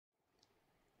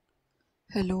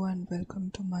Hello and welcome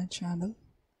to my channel.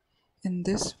 In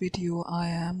this video I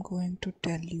am going to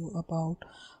tell you about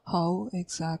how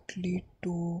exactly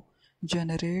to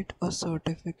generate a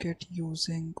certificate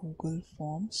using Google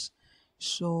Forms.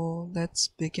 So let's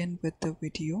begin with the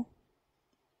video.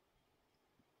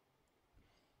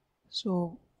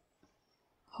 So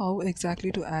how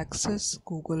exactly to access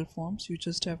Google Forms? You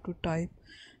just have to type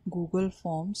Google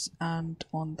Forms, and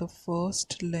on the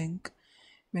first link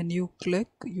when you click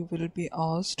you will be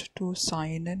asked to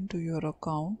sign in to your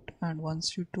account, and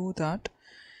once you do that,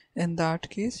 in that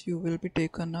case you will be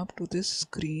taken up to this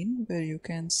screen where you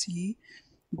can see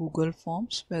Google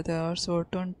Forms, where there are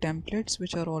certain templates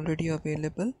which are already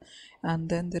available, and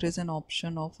then there is an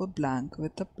option of a blank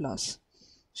with a plus.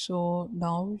 So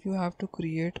now you have to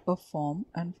create a form,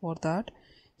 and for that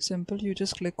simple you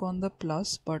just click on the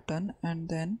plus button, and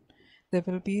then there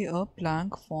will be a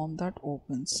blank form that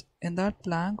opens. In that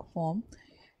blank form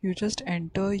you just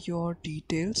enter your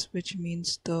details, which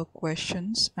means the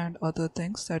questions and other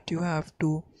things that you have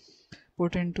to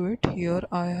put into it. Here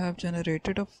I have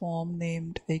generated a form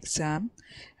named exam,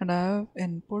 and I have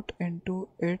input into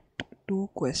it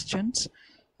 2 questions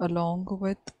along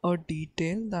with a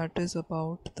detail that is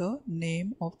about the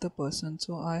name of the person.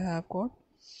 So I have got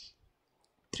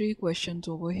 3 questions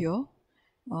over here,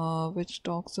 which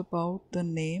talks about the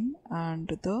name and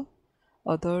the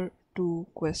other 2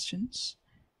 questions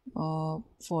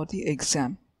for the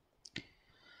exam.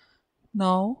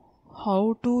 Now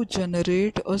how to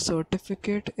generate a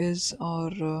certificate is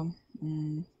our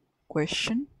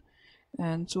question,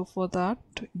 and so for that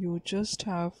you just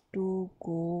have to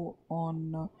go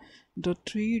on the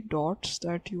 3 dots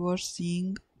that you are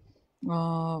seeing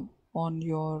on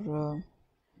your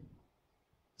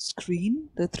screen,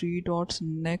 the 3 dots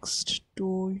next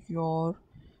to your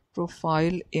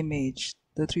profile image,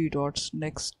 the 3 dots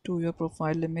next to your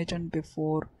profile image and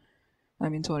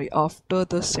after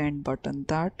the send button.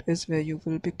 That is where you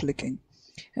will be clicking,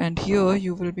 and here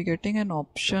you will be getting an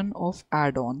option of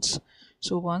add-ons.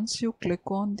 So once you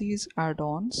click on these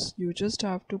add-ons, you just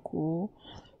have to go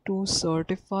to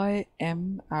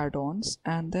certify'em add-ons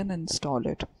and then install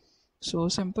it. So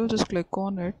simple, just click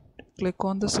on it, click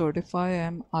on the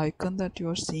certify'em icon that you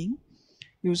are seeing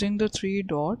using the 3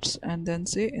 dots and then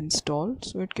say install,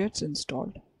 so it gets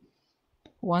installed.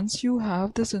 Once you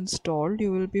have this installed,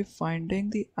 you will be finding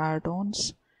the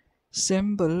add-ons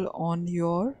symbol on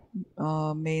your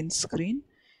main screen,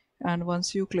 and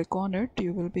once you click on it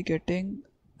you will be getting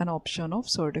an option of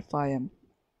certify'em.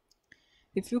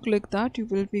 If you click that, you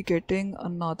will be getting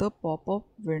another pop-up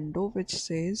window which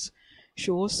says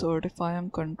show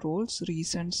certify'em controls,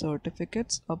 recent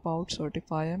certificates, about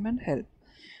certify'em and help.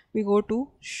 We go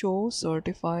to show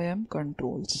certify'em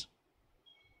controls.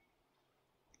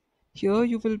 Here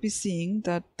you will be seeing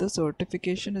that the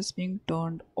certification is being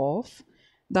turned off,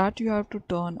 that you have to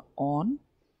turn on,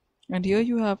 and here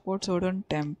you have got certain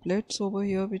templates over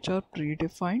here which are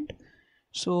predefined.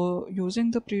 So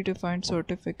using the predefined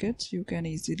certificates you can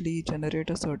easily generate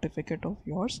a certificate of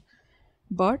yours,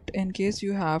 but in case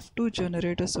you have to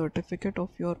generate a certificate of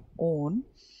your own,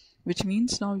 which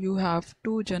means now you have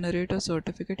to generate a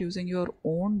certificate using your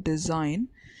own design,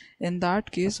 in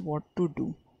that case what to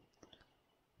do?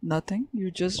 Nothing, you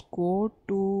just go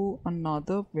to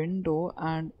another window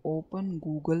and open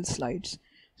Google Slides.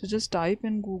 So just type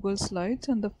in Google Slides,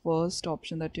 and the first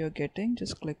option that you're getting,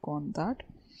 just click on that,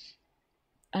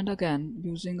 and again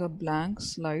using a blank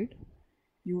slide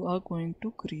you are going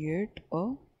to create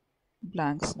a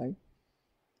blank slide.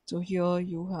 So here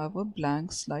you have a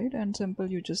blank slide, and simple,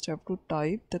 you just have to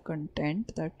type the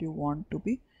content that you want to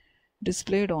be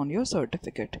displayed on your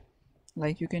certificate.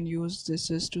 Like you can use this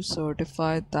is to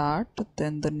certify that,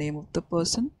 then the name of the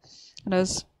person, and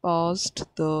as passed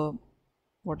the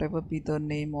whatever be the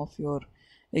name of your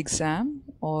exam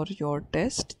or your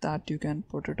test, that you can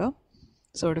put it up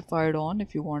certified on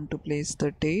if you want to place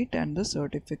the date, and the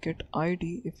certificate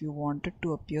ID if you want it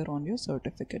to appear on your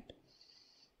certificate.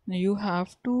 Now you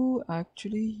have to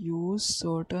actually use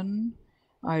certain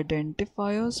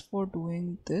identifiers for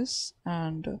doing this,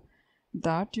 and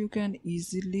that you can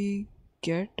easily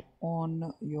get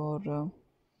on your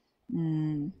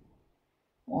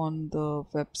on the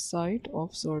website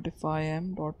of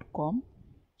certify'em.com.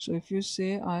 So if you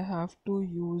say I have to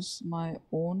use my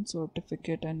own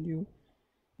certificate, and you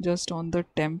just on the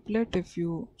template, if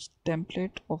you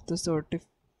template of the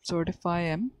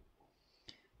certify'em,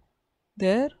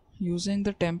 there using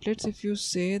the templates, if you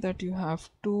say that you have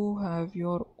to have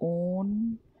your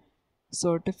own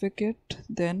certificate,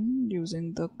 then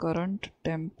using the current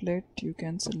template you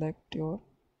can select your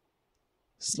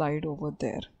slide over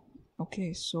there.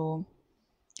 Okay, so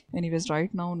Anyways,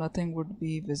 right now nothing would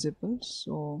be visible,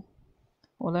 so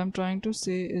all I'm trying to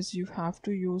say is you have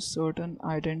to use certain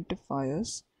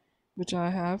identifiers which I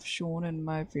have shown in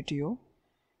my video,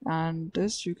 and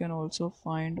this you can also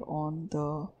find on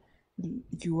the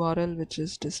URL which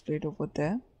is displayed over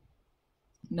there.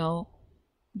 Now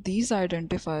these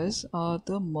identifiers are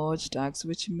the merge tags,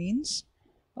 which means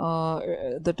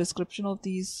the description of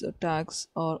these tags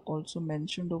are also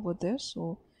mentioned over there.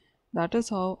 So that is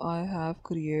how I have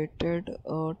created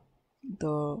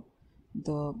the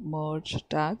the merge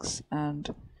tags. And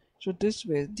so this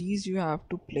way these you have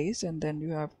to place, and then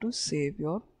you have to save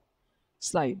your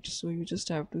slide. So you just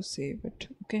have to save it,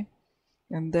 okay,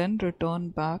 and then return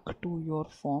back to your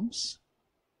forms.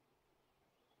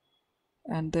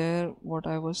 And there what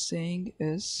I was saying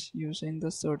is using the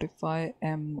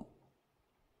certify'em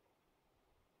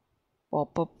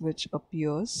pop-up which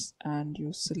appears, and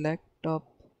you select up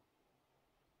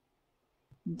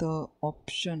the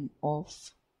option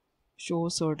of show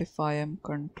certify'em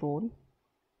control,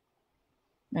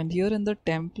 and here in the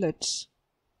templates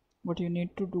what you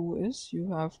need to do is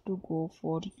you have to go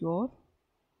for your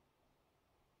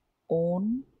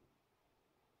own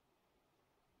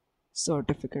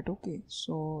certificate. Okay,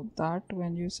 so that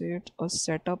when you say it, a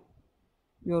setup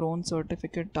your own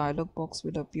certificate dialog box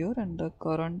will appear, and the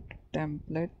current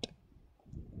template,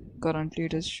 currently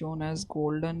it is shown as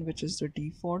golden, which is the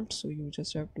default. So you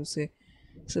just have to say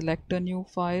select a new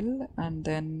file, and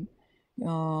then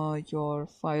your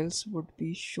files would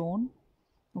be shown.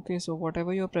 Okay, so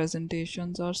whatever your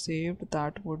presentations are saved,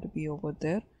 that would be over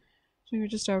there. So you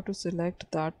just have to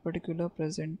select that particular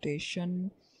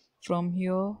presentation from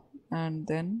here, and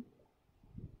then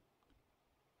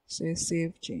say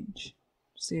save changes.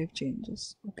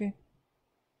 Okay,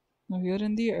 now here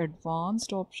in the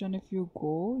advanced option, if you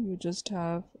go, you just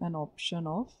have an option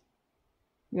of,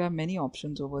 you have many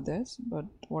options over there, but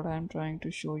what I'm trying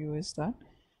to show you is that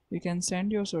you can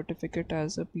send your certificate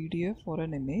as a PDF or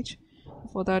an image.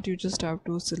 For that you just have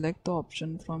to select the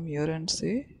option from here and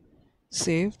say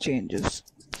save changes.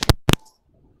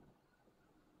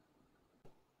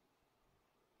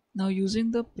 Now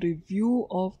using the preview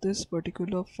of this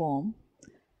particular form,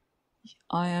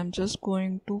 I am just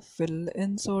going to fill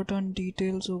in certain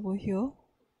details over here.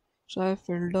 So I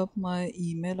filled up my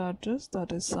email address,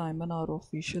 that is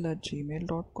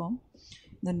simonrofficial@gmail.com.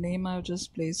 The name I've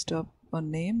just placed up a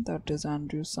name, that is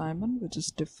Andrew Simon, which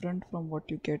is different from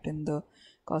what you get in the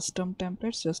custom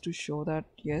templates, just to show that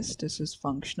yes, this is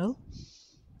functional.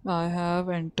 I have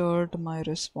entered my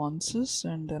responses,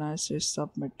 and then I say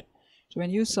submit. So when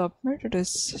you submit, it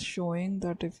is showing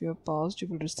that if you have passed, you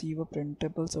will receive a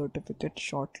printable certificate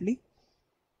shortly.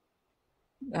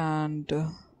 And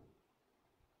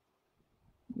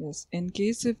yes, in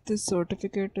case if this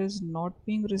certificate is not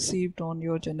being received on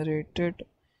your generated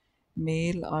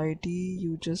mail ID,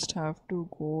 you just have to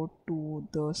go to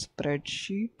the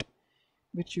spreadsheet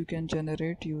which you can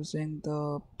generate using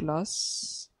the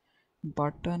plus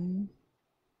button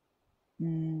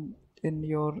in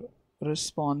your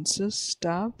responses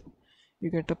tab. You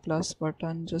get a plus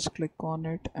button, just click on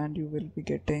it and you will be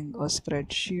getting a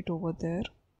spreadsheet over there.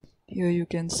 Here you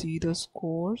can see the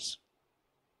scores,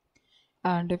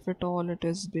 and if at all it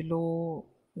is below,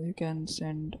 you can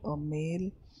send a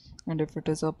mail, and if it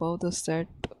is above the set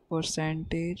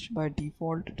percentage, by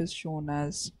default it is shown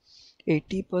as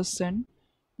 80%.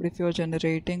 But if you're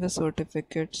generating a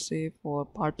certificate, say for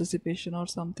participation or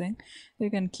something, you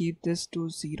can keep this to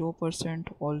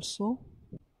 0% also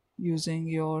using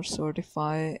your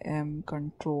certify'em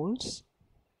controls.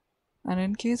 And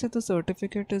in case if the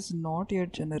certificate is not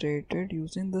yet generated,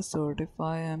 using the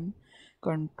certify'em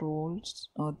controls,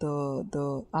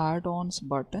 the add-ons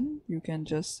button, you can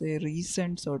just say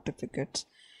resend certificates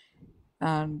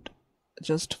and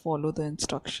just follow the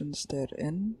instructions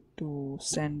therein to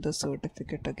send the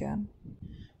certificate again.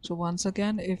 So once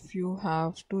again, if you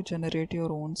have to generate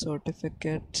your own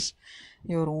certificates,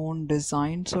 your own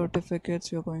design certificates,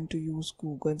 you're going to use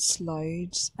Google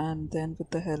Slides, and then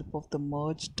with the help of the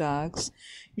merge tags,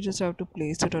 you just have to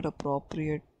place it at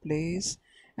appropriate place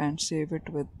and save it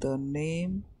with the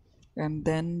name. And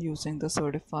then using the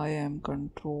certify'em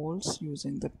controls,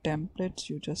 using the templates,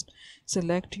 you just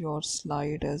select your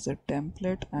slide as a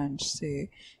template and say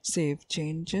save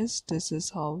changes. This is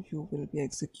how you will be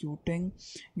executing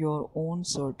your own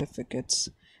certificates.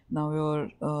 Now your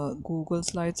Google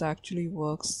Slides actually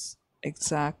works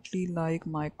exactly like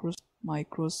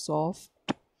Microsoft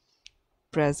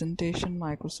presentation,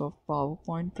 Microsoft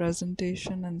PowerPoint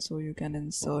presentation, and so you can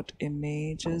insert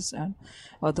images and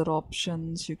other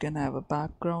options. You can have a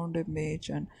background image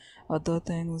and other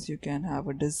things. You can have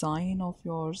a design of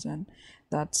yours, and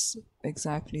that's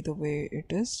exactly the way it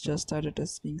is, just that it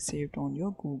is being saved on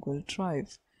your Google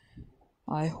Drive.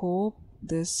 I hope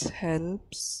this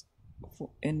helps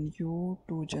in you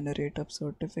to generate up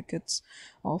certificates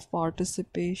of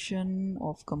participation,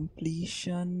 of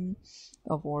completion,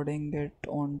 awarding it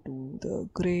onto the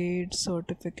grade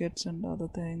certificates and other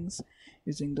things,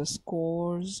 using the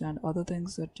scores and other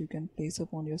things that you can place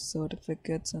upon your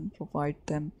certificates and provide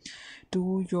them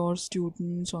to your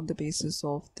students on the basis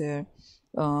of their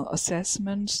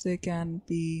assessments. They can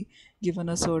be given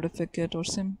a certificate, or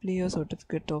simply a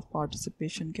certificate of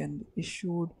participation can be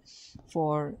issued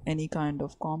for any kind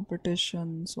of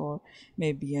competitions, or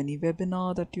maybe any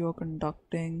webinar that you are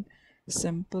conducting.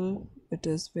 Simple, it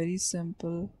is very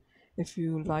simple. If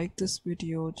you like this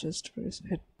video, just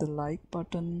hit the like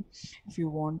button. If you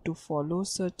want to follow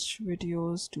such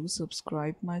videos, do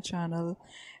subscribe my channel.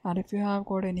 And if you have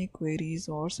got any queries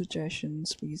or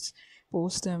suggestions, please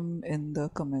post them in the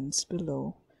comments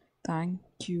below. Thank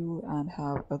you and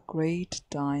have a great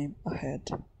time ahead.